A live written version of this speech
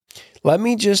Let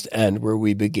me just end where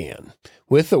we began,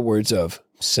 with the words of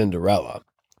Cinderella.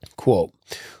 Quote,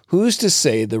 "Who's to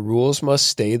say the rules must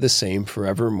stay the same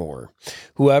forevermore?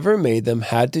 Whoever made them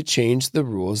had to change the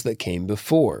rules that came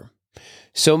before.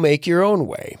 So make your own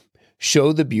way.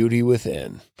 Show the beauty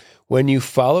within. When you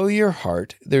follow your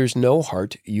heart, there's no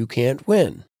heart you can't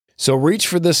win. So reach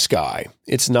for the sky.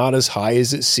 It's not as high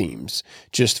as it seems.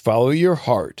 Just follow your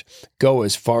heart. Go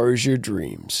as far as your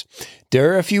dreams.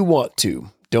 Dare if you want to.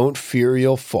 Don't fear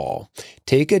you'll fall.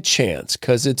 Take a chance,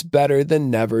 'cause it's better than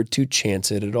never to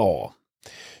chance it at all.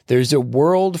 There's a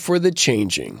world for the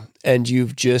changing, and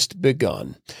you've just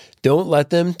begun. Don't let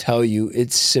them tell you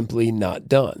it's simply not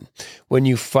done. When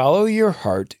you follow your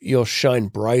heart, you'll shine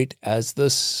bright as the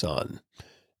sun."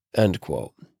 End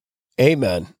quote.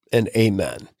 Amen and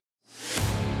amen.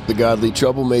 The Godly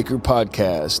Troublemaker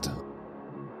Podcast.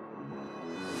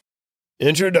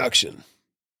 Introduction.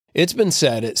 It's been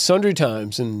said at sundry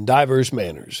times in diverse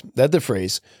manners that the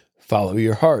phrase, "follow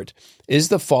your heart," is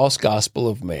the false gospel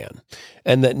of man,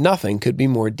 and that nothing could be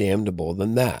more damnable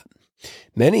than that.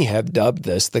 Many have dubbed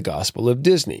this the gospel of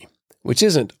Disney, which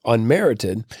isn't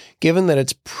unmerited, given that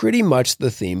it's pretty much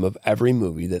the theme of every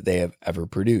movie that they have ever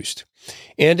produced.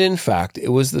 And in fact, it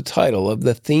was the title of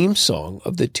the theme song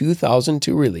of the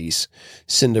 2002 release,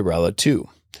 Cinderella 2.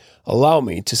 Allow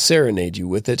me to serenade you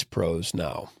with its prose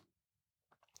now.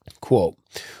 Quote,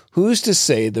 "Who's to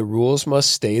say the rules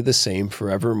must stay the same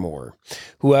forevermore?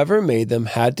 Whoever made them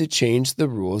had to change the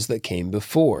rules that came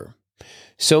before.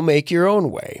 So make your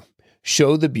own way.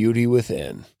 Show the beauty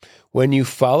within. When you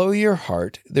follow your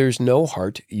heart, there's no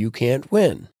heart you can't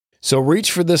win. So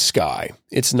reach for the sky.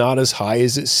 It's not as high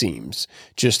as it seems.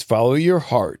 Just follow your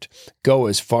heart. Go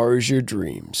as far as your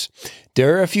dreams.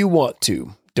 Dare if you want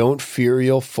to. Don't fear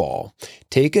you'll fall.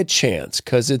 Take a chance,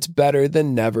 'cause it's better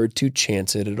than never to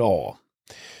chance it at all.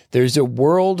 There's a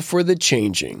world for the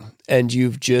changing, and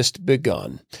you've just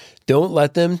begun. Don't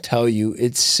let them tell you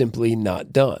it's simply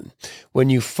not done. When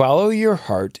you follow your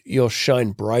heart, you'll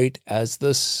shine bright as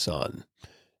the sun."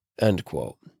 End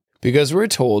quote. Because we're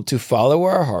told to follow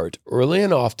our heart early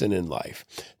and often in life,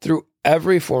 through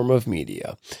every form of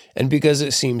media, and because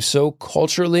it seems so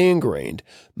culturally ingrained,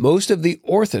 most of the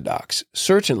orthodox,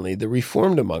 certainly the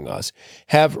Reformed among us,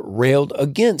 have railed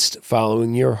against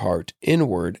following your heart in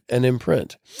word and in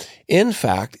print. In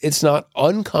fact, it's not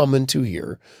uncommon to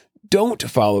hear, "Don't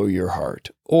follow your heart,"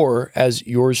 or, as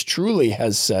yours truly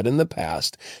has said in the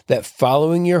past, that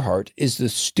following your heart is the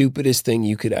stupidest thing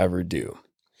you could ever do.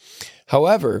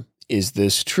 However, is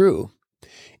this true?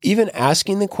 Even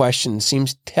asking the question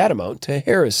seems tantamount to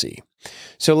heresy.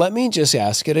 So let me just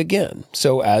ask it again,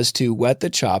 so as to whet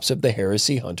the chops of the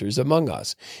heresy hunters among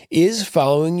us. Is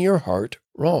following your heart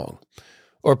wrong?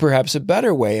 Or perhaps a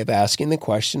better way of asking the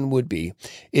question would be,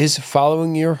 is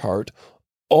following your heart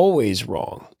always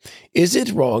wrong? Is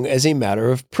it wrong as a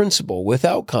matter of principle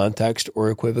without context or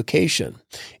equivocation?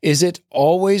 Is it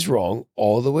always wrong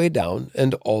all the way down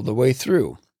and all the way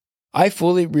through? I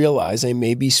fully realize I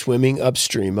may be swimming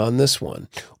upstream on this one,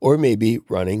 or maybe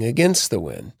running against the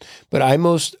wind, but I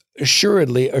most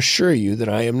assuredly assure you that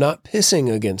I am not pissing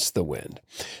against the wind,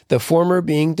 the former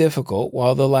being difficult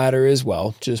while the latter is,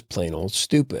 well, just plain old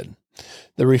stupid.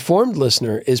 The Reformed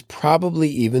listener is probably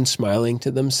even smiling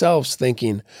to themselves,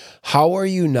 thinking, how are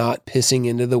you not pissing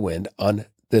into the wind on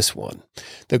this one?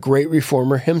 The great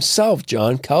reformer himself,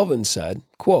 John Calvin, said,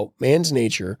 quote, "Man's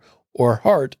nature, or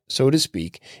heart, so to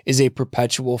speak, is a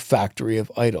perpetual factory of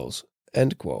idols,"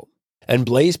 end quote. And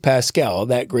Blaise Pascal,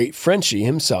 that great Frenchie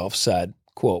himself, said,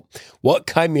 quote, "What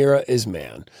chimera is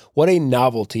man? What a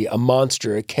novelty, a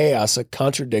monster, a chaos, a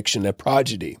contradiction, a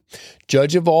prodigy.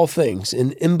 Judge of all things,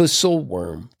 an imbecile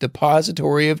worm,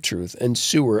 depository of truth and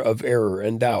sewer of error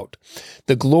and doubt,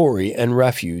 the glory and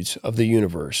refuge of the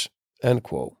universe." End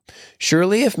quote.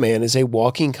 Surely if man is a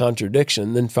walking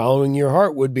contradiction, then following your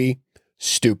heart would be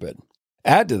stupid.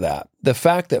 Add to that the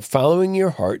fact that following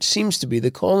your heart seems to be the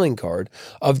calling card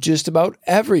of just about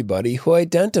everybody who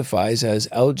identifies as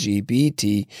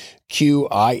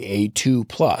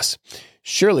LGBTQIA2+.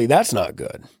 Surely that's not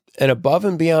good. And above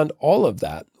and beyond all of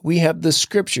that, we have the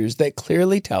scriptures that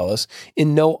clearly tell us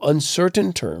in no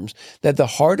uncertain terms that the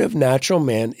heart of natural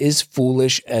man is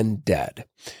foolish and dead.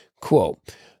 Quote,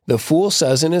 "The fool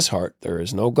says in his heart, there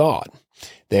is no God.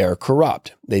 They are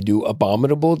corrupt. They do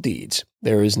abominable deeds.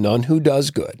 There is none who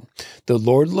does good. The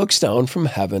Lord looks down from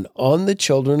heaven on the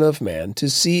children of man to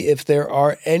see if there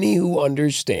are any who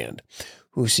understand,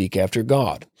 who seek after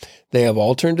God. They have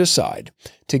all turned aside.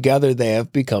 Together they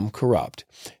have become corrupt.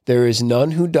 There is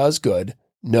none who does good,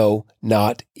 no,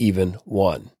 not even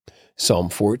one." Psalm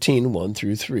 14,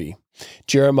 1-3.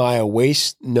 Jeremiah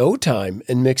wastes no time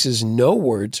and mixes no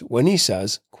words when he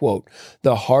says, quote,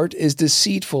 "The heart is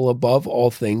deceitful above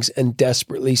all things and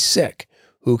desperately sick.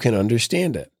 Who can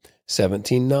understand it?"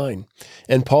 17:9.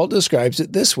 And Paul describes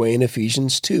it this way in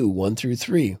Ephesians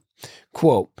 2:1-3.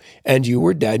 Quote, "And you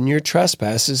were dead in your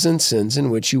trespasses and sins in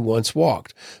which you once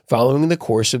walked, following the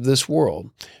course of this world,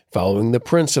 following the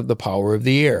prince of the power of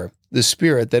the air, the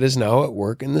spirit that is now at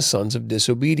work in the sons of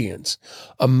disobedience,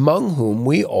 among whom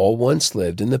we all once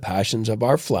lived in the passions of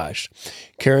our flesh,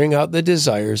 carrying out the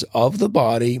desires of the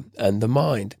body and the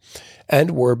mind,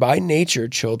 and were by nature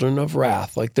children of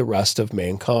wrath like the rest of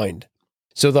mankind.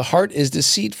 So the heart is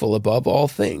deceitful above all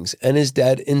things and is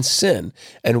dead in sin,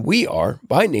 and we are,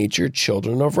 by nature,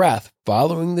 children of wrath,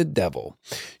 following the devil.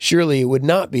 Surely it would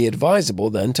not be advisable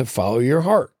then to follow your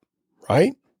heart,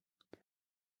 right?"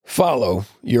 Follow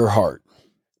your heart.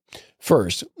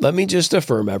 First, let me just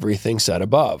affirm everything said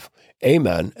above.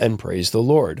 Amen, and praise the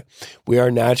Lord. We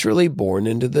are naturally born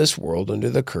into this world under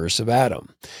the curse of Adam.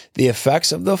 The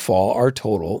effects of the fall are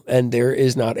total, and there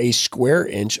is not a square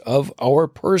inch of our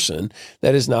person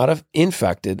that is not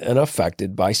infected and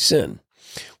affected by sin.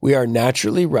 We are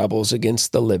naturally rebels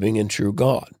against the living and true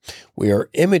God. We are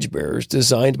image bearers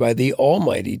designed by the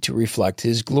Almighty to reflect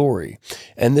His glory,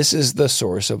 and this is the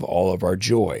source of all of our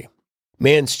joy.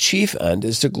 Man's chief end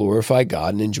is to glorify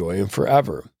God and enjoy Him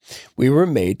forever. We were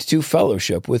made to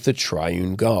fellowship with the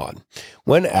triune God.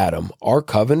 When Adam, our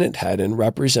covenant head and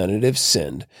representative,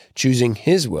 sinned, choosing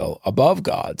his will above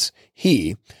God's,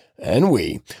 he and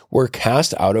we were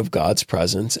cast out of God's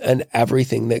presence and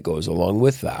everything that goes along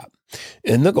with that.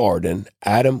 In the garden,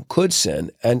 Adam could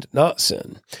sin and not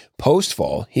sin.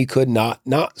 Post-fall, he could not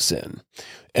sin.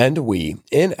 And we,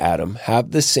 in Adam,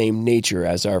 have the same nature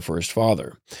as our first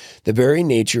father. The very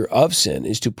nature of sin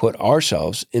is to put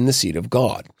ourselves in the seat of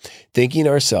God, thinking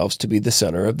ourselves to be the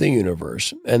center of the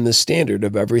universe and the standard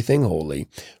of everything holy,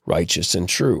 righteous, and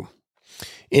true.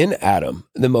 In Adam,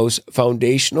 the most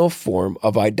foundational form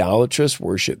of idolatrous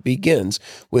worship begins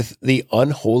with the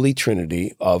unholy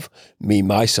trinity of me,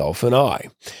 myself, and I,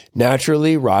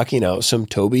 naturally rocking out some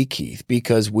Toby Keith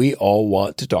because we all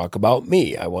want to talk about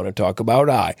me. I want to talk about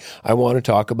I want to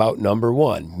talk about number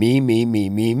one,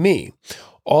 me.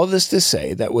 All this to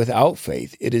say that without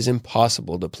faith, it is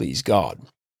impossible to please God.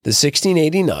 The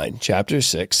 1689, chapter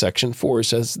 6, section 4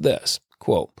 says this,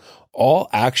 quote, "All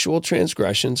actual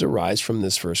transgressions arise from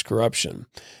this first corruption.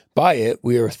 By it,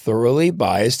 we are thoroughly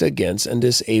biased against and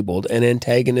disabled and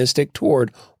antagonistic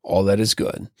toward all that is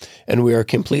good, and we are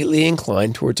completely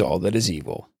inclined towards all that is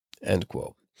evil." End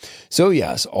quote. So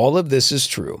yes, all of this is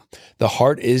true. The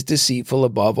heart is deceitful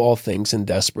above all things and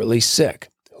desperately sick.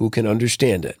 Who can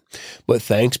understand it? But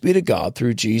thanks be to God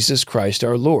through Jesus Christ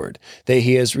our Lord, that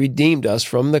He has redeemed us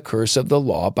from the curse of the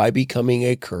law by becoming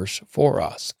a curse for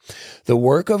us. The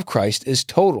work of Christ is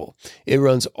total. It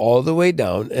runs all the way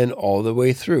down and all the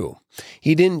way through.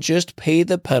 He didn't just pay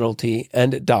the penalty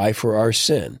and die for our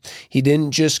sin. He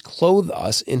didn't just clothe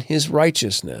us in His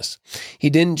righteousness. He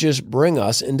didn't just bring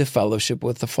us into fellowship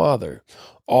with the Father.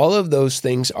 All of those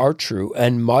things are true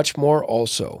and much more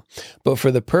also. But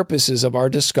for the purposes of our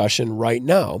discussion right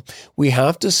now, we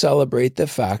have to celebrate the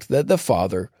fact that the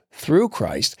Father, through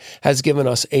Christ, has given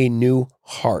us a new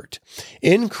heart.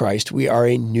 In Christ, we are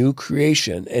a new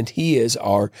creation, and He is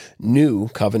our new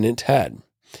covenant head.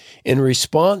 In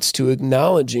response to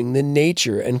acknowledging the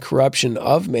nature and corruption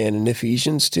of man in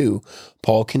Ephesians 2,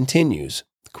 Paul continues,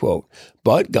 quote,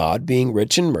 "But God, being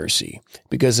rich in mercy,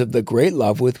 because of the great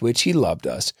love with which He loved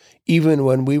us, even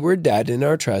when we were dead in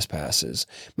our trespasses,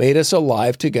 made us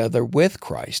alive together with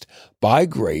Christ. By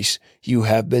grace you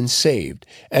have been saved,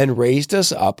 and raised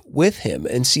us up with Him,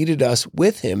 and seated us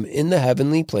with Him in the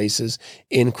heavenly places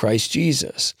in Christ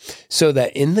Jesus, so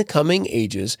that in the coming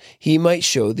ages He might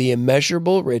show the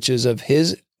immeasurable riches of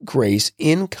His grace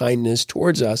in kindness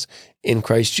towards us in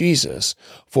Christ Jesus.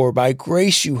 For by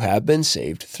grace you have been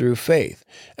saved through faith.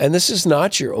 And this is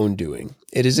not your own doing.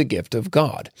 It is a gift of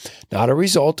God, not a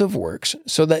result of works,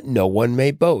 so that no one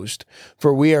may boast.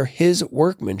 For we are His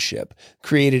workmanship,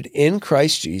 created in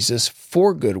Christ Jesus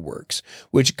for good works,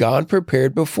 which God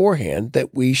prepared beforehand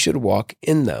that we should walk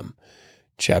in them."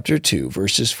 Chapter 2,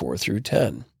 verses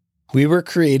 4-10. We were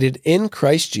created in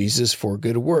Christ Jesus for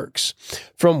good works.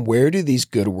 From where do these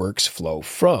good works flow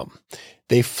from?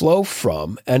 They flow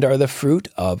from and are the fruit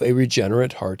of a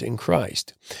regenerate heart in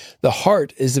Christ. The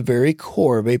heart is the very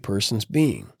core of a person's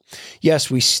being. Yes,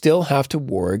 we still have to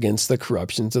war against the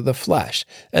corruptions of the flesh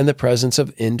and the presence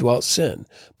of indwelt sin,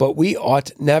 but we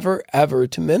ought never ever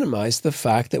to minimize the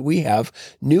fact that we have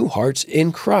new hearts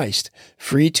in Christ,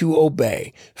 free to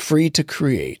obey, free to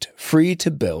create, free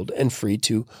to build, and free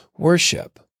to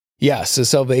worship. Yes, the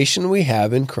salvation we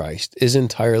have in Christ is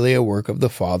entirely a work of the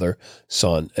Father,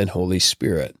 Son, and Holy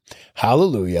Spirit.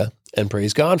 Hallelujah, and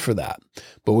praise God for that.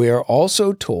 But we are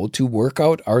also told to work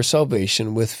out our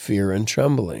salvation with fear and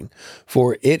trembling,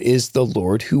 for it is the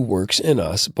Lord who works in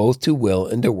us both to will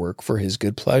and to work for his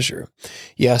good pleasure.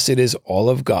 Yes, it is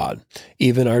all of God,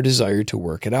 even our desire to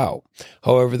work it out.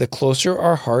 However, the closer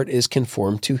our heart is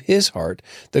conformed to his heart,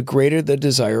 the greater the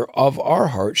desire of our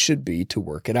heart should be to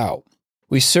work it out.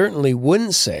 We certainly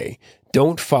wouldn't say,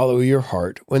 don't follow your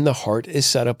heart when the heart is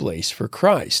set ablaze for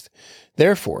Christ.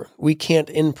 Therefore, we can't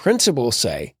in principle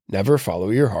say, never follow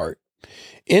your heart.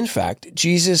 In fact,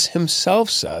 Jesus himself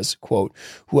says, quote,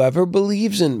 "Whoever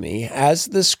believes in me, as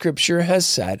the scripture has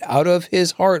said, out of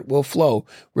his heart will flow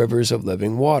rivers of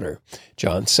living water."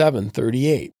 John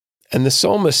 7:38. And the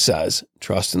psalmist says,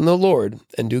 "Trust in the Lord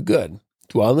and do good.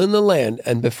 Dwell in the land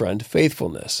and befriend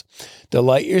faithfulness.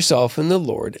 Delight yourself in the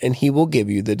Lord, and he will give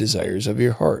you the desires of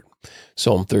your heart."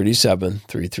 Psalm 37,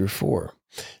 3-4.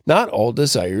 Not all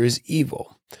desire is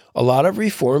evil. A lot of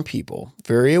Reformed people,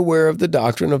 very aware of the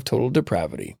doctrine of total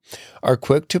depravity, are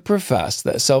quick to profess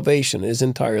that salvation is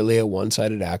entirely a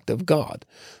one-sided act of God,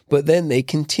 but then they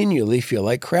continually feel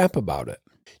like crap about it.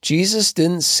 Jesus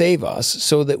didn't save us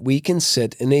so that we can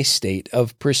sit in a state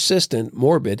of persistent,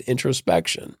 morbid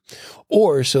introspection,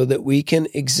 or so that we can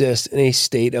exist in a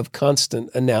state of constant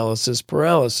analysis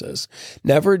paralysis,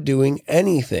 never doing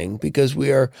anything because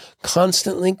we are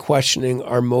constantly questioning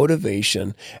our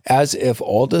motivation as if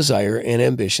all desire and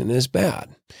ambition is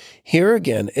bad. Here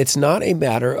again, it's not a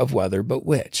matter of whether but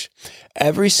which.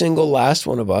 Every single last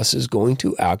one of us is going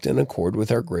to act in accord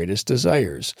with our greatest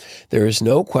desires. There is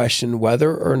no question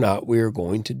whether or not we are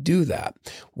going to do that.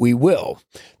 We will.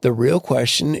 The real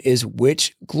question is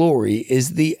which glory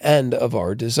is the end of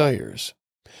our desires.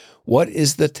 What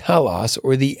is the telos,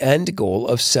 or the end goal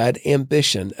of said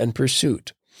ambition and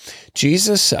pursuit?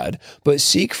 Jesus said, "But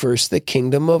seek first the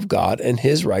kingdom of God and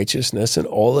his righteousness, and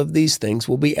all of these things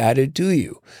will be added to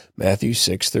you." Matthew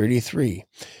 6:33.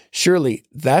 Surely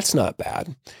that's not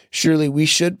bad. Surely we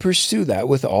should pursue that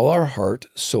with all our heart,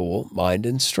 soul, mind,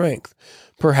 and strength.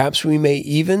 Perhaps we may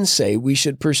even say we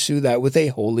should pursue that with a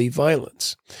holy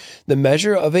violence. The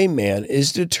measure of a man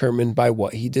is determined by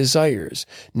what he desires,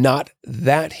 not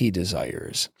that he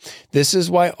desires. This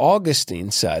is why Augustine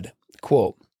said,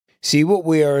 quote, "See what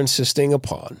we are insisting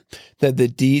upon, that the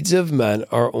deeds of men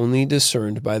are only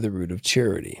discerned by the root of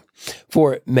charity.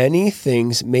 For many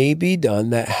things may be done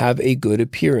that have a good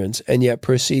appearance, and yet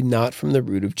proceed not from the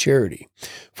root of charity.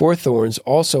 For thorns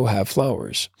also have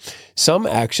flowers. Some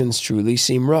actions truly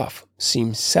seem rough,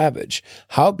 seem savage,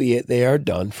 howbeit they are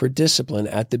done for discipline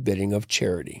at the bidding of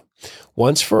charity.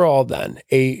 Once for all, then,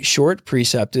 a short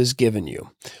precept is given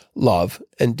you. Love,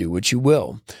 and do what you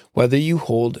will. Whether you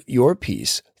hold your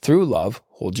peace, through love,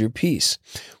 hold your peace.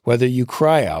 Whether you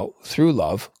cry out, through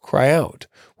love, cry out.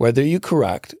 Whether you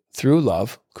correct, through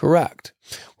love, correct.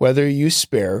 Whether you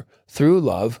spare, through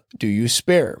love, do you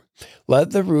spare.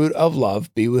 Let the root of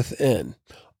love be within.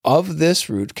 Of this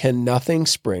root can nothing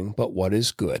spring but what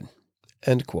is good."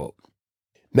 End quote.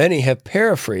 Many have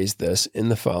paraphrased this in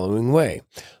the following way: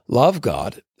 love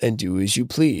God and do as you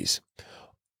please.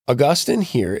 Augustine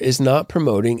here is not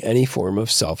promoting any form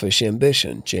of selfish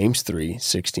ambition, James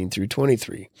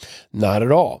 3:16-23. Not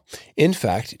at all. In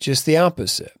fact, just the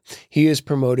opposite. He is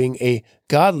promoting a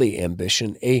godly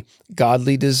ambition, a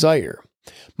godly desire.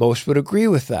 Most would agree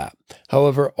with that.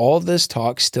 However, all this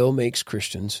talk still makes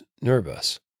Christians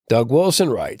nervous. Doug Wilson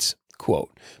writes,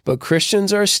 quote, "But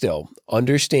Christians are still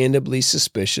understandably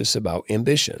suspicious about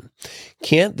ambition.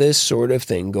 Can't this sort of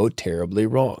thing go terribly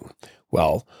wrong?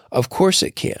 Well, of course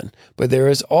it can, but there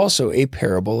is also a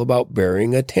parable about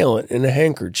burying a talent in a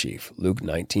handkerchief, Luke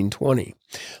 19:20.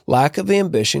 Lack of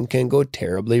ambition can go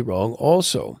terribly wrong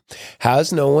also.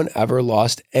 Has no one ever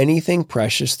lost anything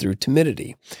precious through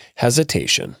timidity,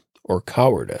 hesitation, or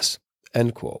cowardice?"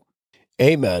 End quote.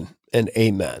 Amen and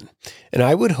amen. And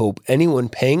I would hope anyone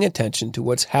paying attention to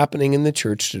what's happening in the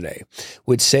church today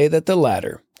would say that the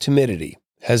latter, timidity,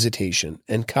 hesitation,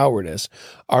 and cowardice,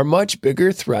 are much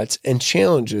bigger threats and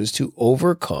challenges to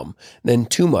overcome than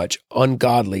too much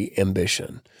ungodly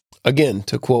ambition. Again,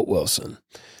 to quote Wilson,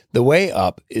 The way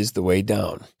up is the way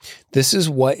down. This is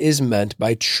what is meant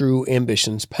by true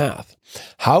ambition's path.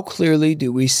 How clearly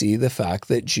do we see the fact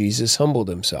that Jesus humbled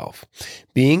himself?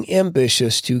 Being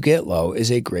ambitious to get low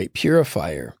is a great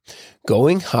purifier.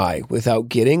 Going high without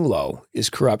getting low is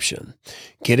corruption.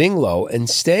 Getting low and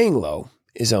staying low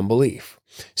is unbelief.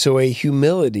 So a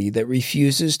humility that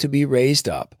refuses to be raised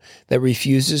up, that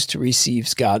refuses to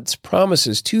receive God's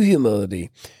promises to humility,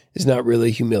 is not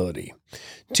really humility.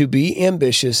 To be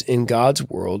ambitious in God's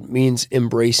world means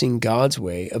embracing God's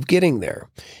way of getting there.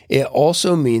 It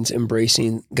also means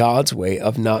embracing God's way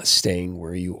of not staying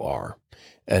where you are."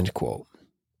 End quote.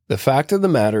 The fact of the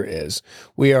matter is,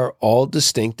 we are all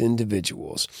distinct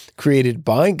individuals, created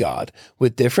by God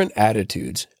with different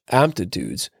attitudes,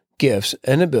 aptitudes, gifts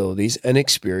and abilities and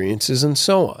experiences and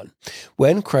so on.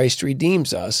 When Christ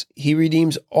redeems us, he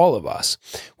redeems all of us,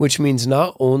 which means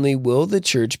not only will the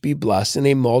church be blessed in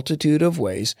a multitude of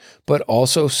ways, but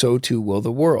also so too will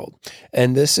the world.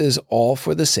 And this is all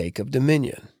for the sake of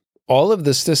dominion. All of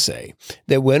this to say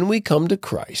that when we come to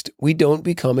Christ, we don't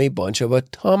become a bunch of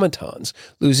automatons,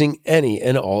 losing any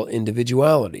and all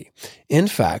individuality. In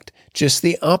fact, just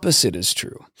the opposite is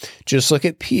true. Just look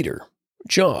at Peter,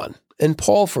 John, and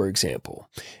Paul, for example.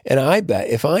 And I bet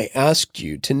if I asked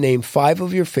you to name 5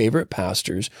 of your favorite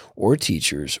pastors or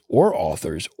teachers or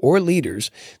authors or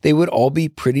leaders, they would all be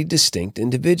pretty distinct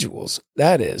individuals.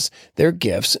 That is, their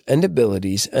gifts and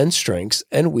abilities and strengths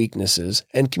and weaknesses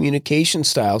and communication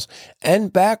styles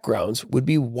and backgrounds would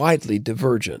be widely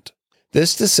divergent.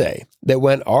 This to say that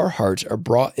when our hearts are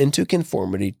brought into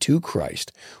conformity to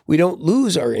Christ, we don't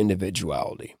lose our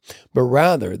individuality, but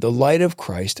rather the light of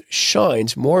Christ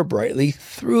shines more brightly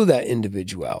through that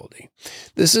individuality.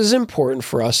 This is important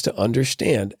for us to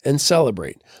understand and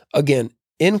celebrate, again,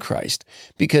 in Christ,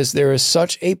 because there is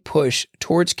such a push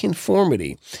towards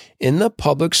conformity in the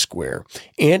public square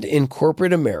and in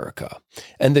corporate America,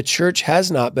 and the church has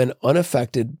not been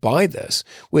unaffected by this,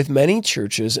 with many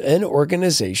churches and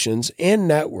organizations and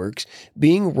networks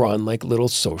being run like little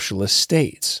socialist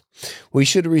states. We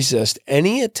should resist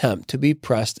any attempt to be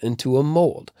pressed into a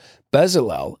mold.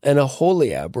 Bezalel and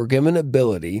Aholiab were given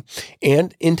ability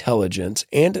and intelligence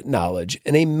and knowledge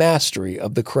and a mastery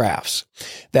of the crafts.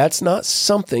 That's not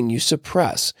something you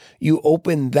suppress. You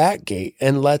open that gate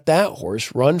and let that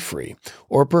horse run free,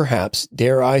 or perhaps,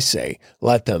 dare I say,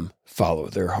 let them follow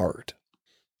their heart.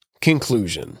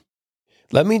 Conclusion.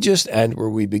 Let me just end where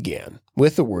we began,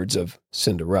 with the words of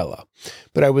Cinderella.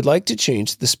 But I would like to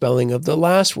change the spelling of the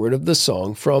last word of the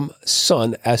song from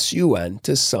sun, S-U-N,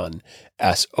 to son,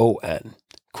 S-O-N.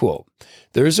 Quote,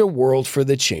 "There's a world for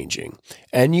the changing,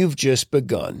 and you've just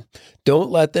begun.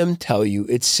 Don't let them tell you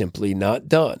it's simply not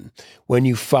done. When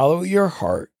you follow your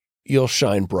heart, you'll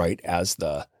shine bright as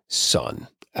the sun,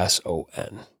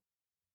 S-O-N.